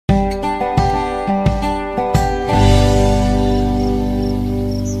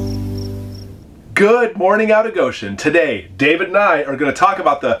Good morning out of Goshen. Today, David and I are going to talk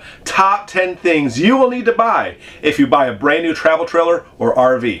about the top 10 things you will need to buy if you buy a brand new travel trailer or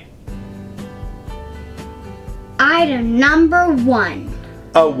RV. Item number 1.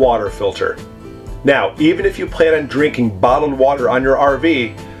 A water filter. Now, even if you plan on drinking bottled water on your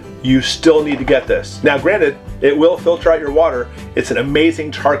RV, you still need to get this. Now, granted, it will filter out your water. It's an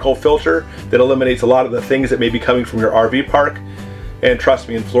amazing charcoal filter that eliminates a lot of the things that may be coming from your RV park. And trust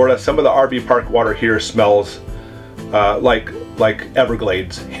me, in Florida, some of the RV park water here smells like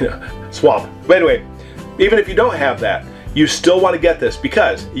Everglades, swamp. But anyway, even if you don't have that, you still want to get this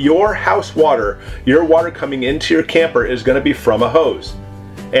because your house water, your water coming into your camper is going to be from a hose.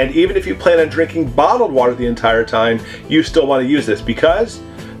 And even if you plan on drinking bottled water the entire time, you still want to use this because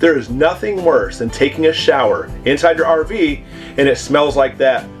there is nothing worse than taking a shower inside your RV and it smells like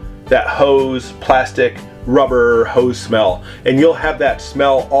that hose, plastic, rubber hose smell, and you'll have that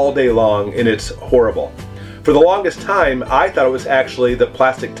smell all day long and it's horrible. For the longest time I thought it was actually the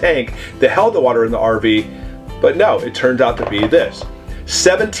plastic tank that held the water in the RV, but no, it turns out to be this.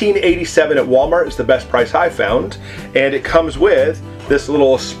 $17.87 at Walmart is the best price I found, and it comes with this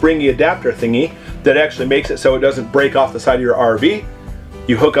little springy adapter thingy that actually makes it so it doesn't break off the side of your RV.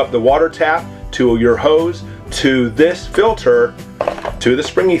 You hook up the water tap to your hose to this filter, to the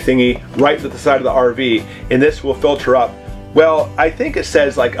springy thingy right to the side of the RV, and this will filter up, well, I think it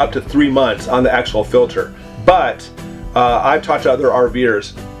says like up to 3 months on the actual filter, but I've talked to other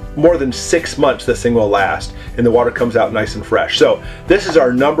RVers, more than 6 months this thing will last and the water comes out nice and fresh. So this is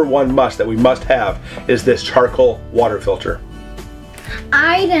our number one must that we must have, is this charcoal water filter.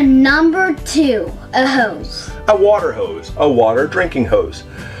 Item number 2, a hose. A water hose, a water drinking hose.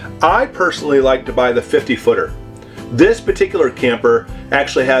 I personally like to buy the 50-footer. This particular camper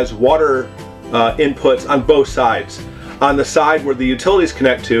actually has water inputs on both sides. On the side where the utilities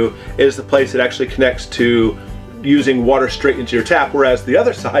connect to is the place that actually connects to using water straight into your tap, whereas the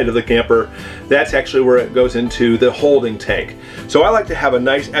other side of the camper, that's actually where it goes into the holding tank. So I like to have a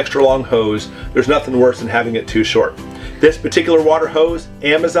nice extra long hose. There's nothing worse than having it too short. This particular water hose,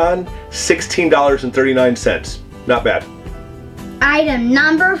 Amazon, $16.39. Not bad. Item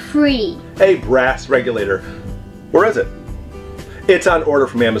number 3. A brass regulator. Where is it? It's on order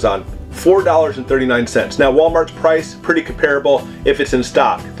from Amazon. $4.39. Now Walmart's price, pretty comparable if it's in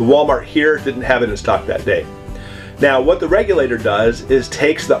stock. The Walmart here didn't have it in stock that day. Now what the regulator does is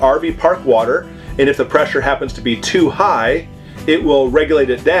takes the RV park water, and if the pressure happens to be too high, it will regulate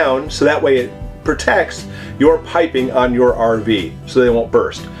it down so that way it protects your piping on your RV so they won't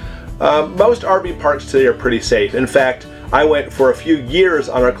burst. Most RV parks today are pretty safe. In fact, I went for a few years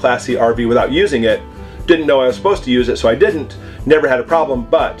on our Class C RV without using it. Didn't know I was supposed to use it, so I didn't. Never had a problem,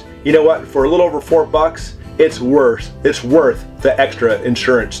 but you know what? For a little over $4, it's worth the extra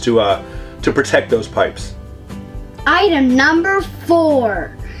insurance to protect those pipes. Item number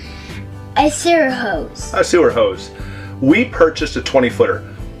 4, a sewer hose. A sewer hose. We purchased a 20-footer.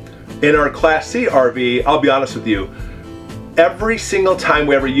 In our Class C RV, I'll be honest with you, every single time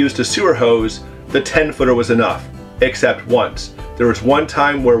we ever used a sewer hose, the 10-footer was enough, except once. There was one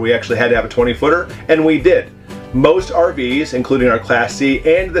time where we actually had to have a 20-footer, and we did. Most RVs, including our Class C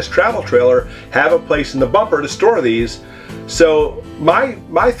and this travel trailer, have a place in the bumper to store these. So my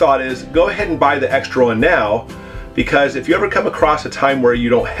thought is go ahead and buy the extra one now, because if you ever come across a time where you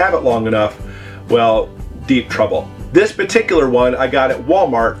don't have it long enough, well, deep trouble. This particular one I got at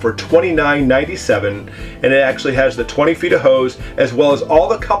Walmart for $29.97, and it actually has the 20 feet of hose as well as all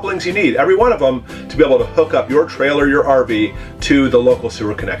the couplings you need, every one of them, to be able to hook up your trailer, your RV, to the local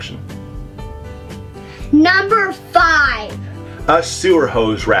sewer connection. Number 5. A sewer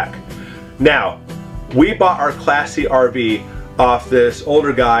hose rack. Now, we bought our Class C RV off this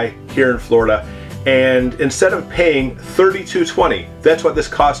older guy here in Florida, and instead of paying $32.20, that's what this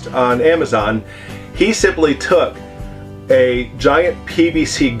cost on Amazon, he simply took a giant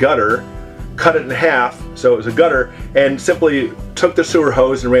PVC gutter, cut it in half, so it was a gutter, and simply took the sewer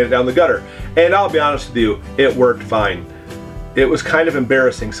hose and ran it down the gutter. And I'll be honest with you, it worked fine. It was kind of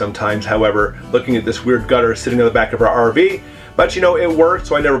embarrassing sometimes, however, looking at this weird gutter sitting on the back of our RV, but you know, it worked,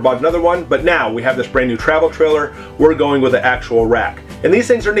 so I never bought another one. But now we have this brand new travel trailer, we're going with an actual rack. And these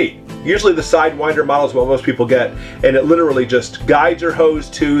things are neat. Usually the Sidewinder model is what most people get, and it literally just guides your hose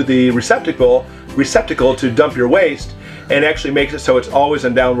to the receptacle to dump your waste, and actually makes it so it's always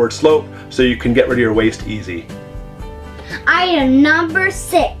on downward slope so you can get rid of your waste easy. Item number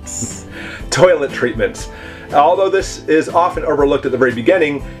 6. Toilet treatments. Although this is often overlooked at the very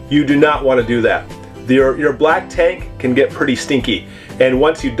beginning, you do not want to do that. Your black tank can get pretty stinky, and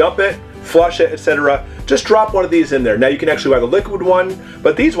once you dump it, flush it, etc., just drop one of these in there. Now you can actually buy the liquid one,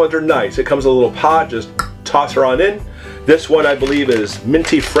 but these ones are nice. It comes in a little pod, just toss her on in. This one I believe is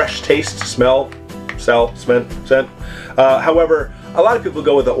minty fresh taste, smell, scent. However, a lot of people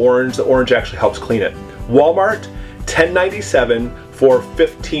go with the orange. The orange actually helps clean it. Walmart, $10.97 for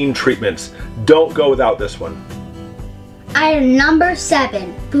 15 treatments. Don't go without this one. Item number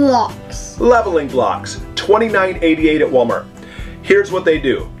 7, blocks. Leveling blocks, $29.88 at Walmart. Here's what they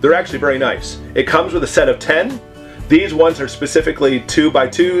do. They're actually very nice. It comes with a set of 10. These ones are specifically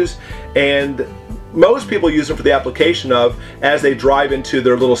 2x2s, and most people use them for the application of as they drive into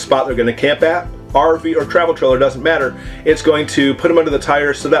their little spot they're going to camp at. RV or travel trailer, doesn't matter. It's going to put them under the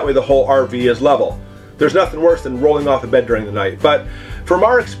tires so that way the whole RV is level. There's nothing worse than rolling off of bed during the night. But from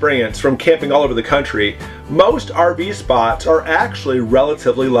our experience from camping all over the country, most RV spots are actually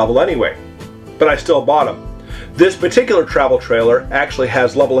relatively level anyway. But I still bought them. This particular travel trailer actually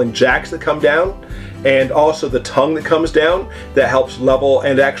has leveling jacks that come down, and also the tongue that comes down that helps level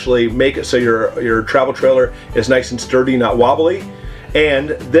and actually make it so your travel trailer is nice and sturdy, not wobbly. And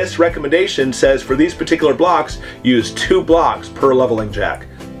this recommendation says for these particular blocks, use 2 blocks per leveling jack.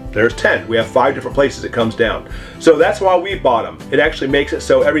 There's 10. We have 5 different places it comes down. So that's why we bought them. It actually makes it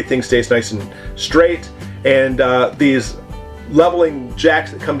so everything stays nice and straight, and these leveling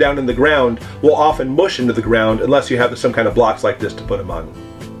jacks that come down in the ground will often mush into the ground unless you have some kind of blocks like this to put them on.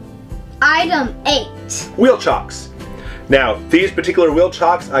 Item 8. Wheel chocks. Now, these particular wheel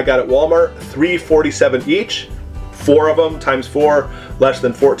chocks I got at Walmart, $3.47 each. 4 of them times 4, less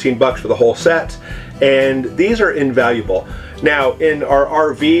than 14 bucks for the whole set. And these are invaluable. Now, in our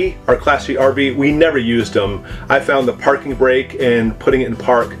RV, our Class C RV, we never used them. I found the parking brake and putting it in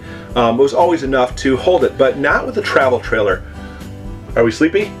park was always enough to hold it, but not with the travel trailer. Are we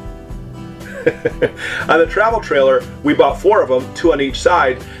sleepy? On the travel trailer, we bought 4 of them, 2 on each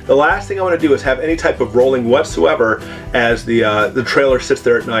side. The last thing I want to do is have any type of rolling whatsoever as the trailer sits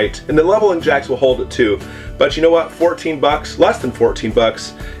there at night. And the leveling jacks will hold it too. But you know what? 14 bucks, less than 14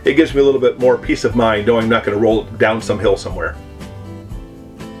 bucks, it gives me a little bit more peace of mind knowing I'm not going to roll down some hill somewhere.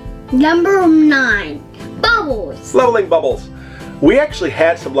 Number 9, bubbles. Leveling bubbles. We actually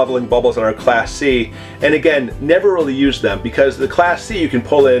had some leveling bubbles on our Class C, and again, never really used them because the Class C you can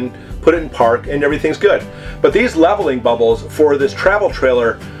pull in, put it in park, and everything's good. But these leveling bubbles for this travel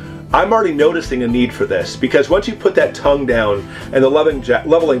trailer, I'm already noticing a need for this because once you put that tongue down and the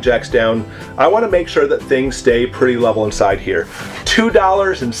leveling jacks down, I want to make sure that things stay pretty level inside here.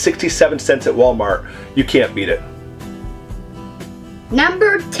 $2.67 at Walmart. You can't beat it.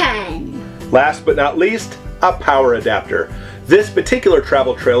 Number 10. Last but not least, a power adapter. This particular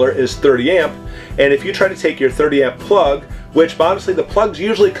travel trailer is 30 amp, and if you try to take your 30 amp plug, which honestly the plugs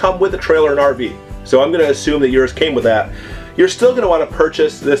usually come with the trailer and RV, so I'm going to assume that yours came with that, you're still going to want to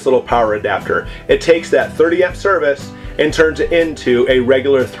purchase this little power adapter. It takes that 30 amp service and turns it into a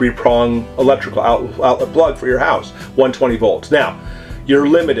regular 3-prong electrical outlet plug for your house, 120 volts. Now, you're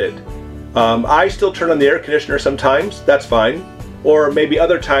limited. I still turn on the air conditioner sometimes, that's fine, or maybe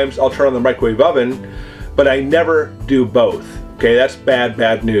other times I'll turn on the microwave oven, but I never do both. Okay, that's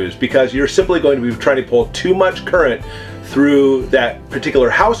bad news because you're simply going to be trying to pull too much current through that particular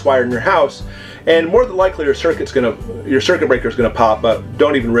house wire in your house, and more than likely your circuit breaker is going to pop, but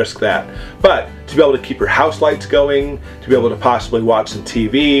don't even risk that. But to be able to keep your house lights going, to be able to possibly watch some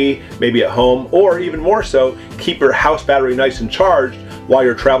TV, maybe at home, or even more so, keep your house battery nice and charged while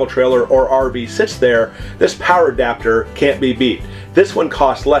your travel trailer or RV sits there, this power adapter can't be beat. This one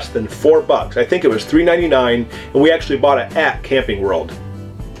costs less than 4 bucks. I think it was $3.99, and we actually bought it at Camping World.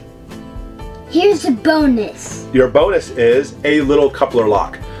 Here's a bonus. Your bonus is a little coupler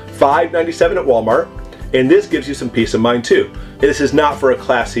lock. $5.97 at Walmart, and this gives you some peace of mind too. This is not for a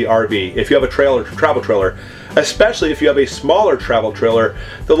Class C RV. If you have a travel trailer, especially if you have a smaller travel trailer,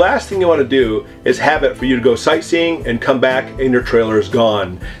 the last thing you want to do is have it for you to go sightseeing and come back and your trailer is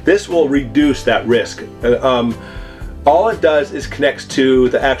gone. This will reduce that risk. All it does is connects to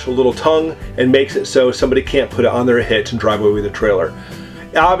the actual little tongue and makes it so somebody can't put it on their hitch and drive away with the trailer.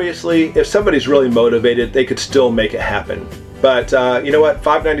 Obviously, if somebody's really motivated, they could still make it happen. But you know what,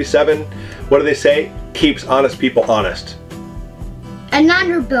 $5.97, what do they say? Keeps honest people honest.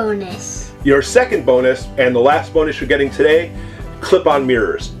 Another bonus. Your second bonus, and the last bonus you're getting today, clip-on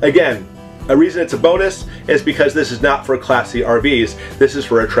mirrors. Again, a reason it's a bonus is because this is not for Class C RVs, this is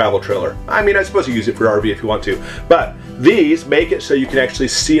for a travel trailer. I mean, I suppose you use it for RV if you want to, but these make it so you can actually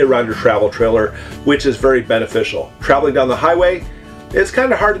see around your travel trailer, which is very beneficial. Traveling down the highway, it's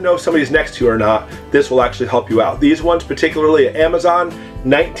kind of hard to know if somebody's next to you or not. This will actually help you out. These ones, particularly at Amazon,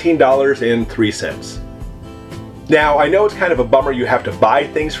 $19.03. Now, I know it's kind of a bummer you have to buy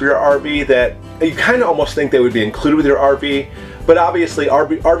things for your RV that you kind of almost think they would be included with your RV, but obviously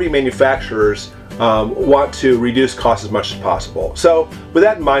RV manufacturers want to reduce costs as much as possible. So with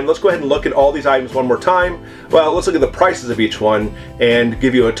that in mind, let's go ahead and look at all these items one more time. Well, let's look at the prices of each one and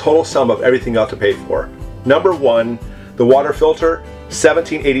give you a total sum of everything you have to pay for. Number one, the water filter,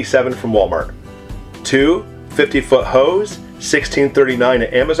 $17.87 from Walmart. 2, 50-foot hose, $16.39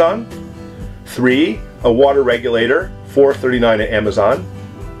 at Amazon. 3, a water regulator, $4.39 at Amazon.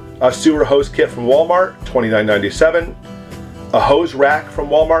 A sewer hose kit from Walmart, $29.97. A hose rack from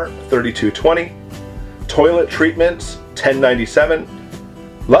Walmart, $32.20. Toilet treatments, $10.97.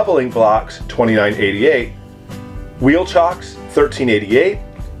 Leveling blocks, $29.88. Wheel chocks, $13.88.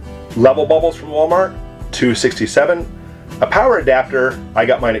 Level bubbles from Walmart, $2.67. A power adapter, I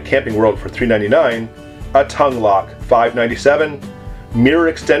got mine at Camping World for $3.99. A tongue lock, $5.97.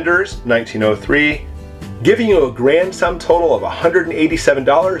 Mirror extenders, $19.03. Giving you a grand sum total of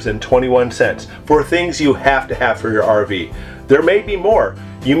 $187.21 for things you have to have for your RV. There may be more.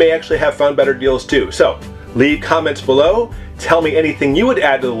 You may actually have found better deals too. So leave comments below. Tell me anything you would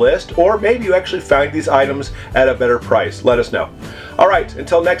add to the list, or maybe you actually found these items at a better price. Let us know. All right,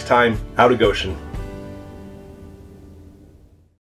 until next time, out of Goshen.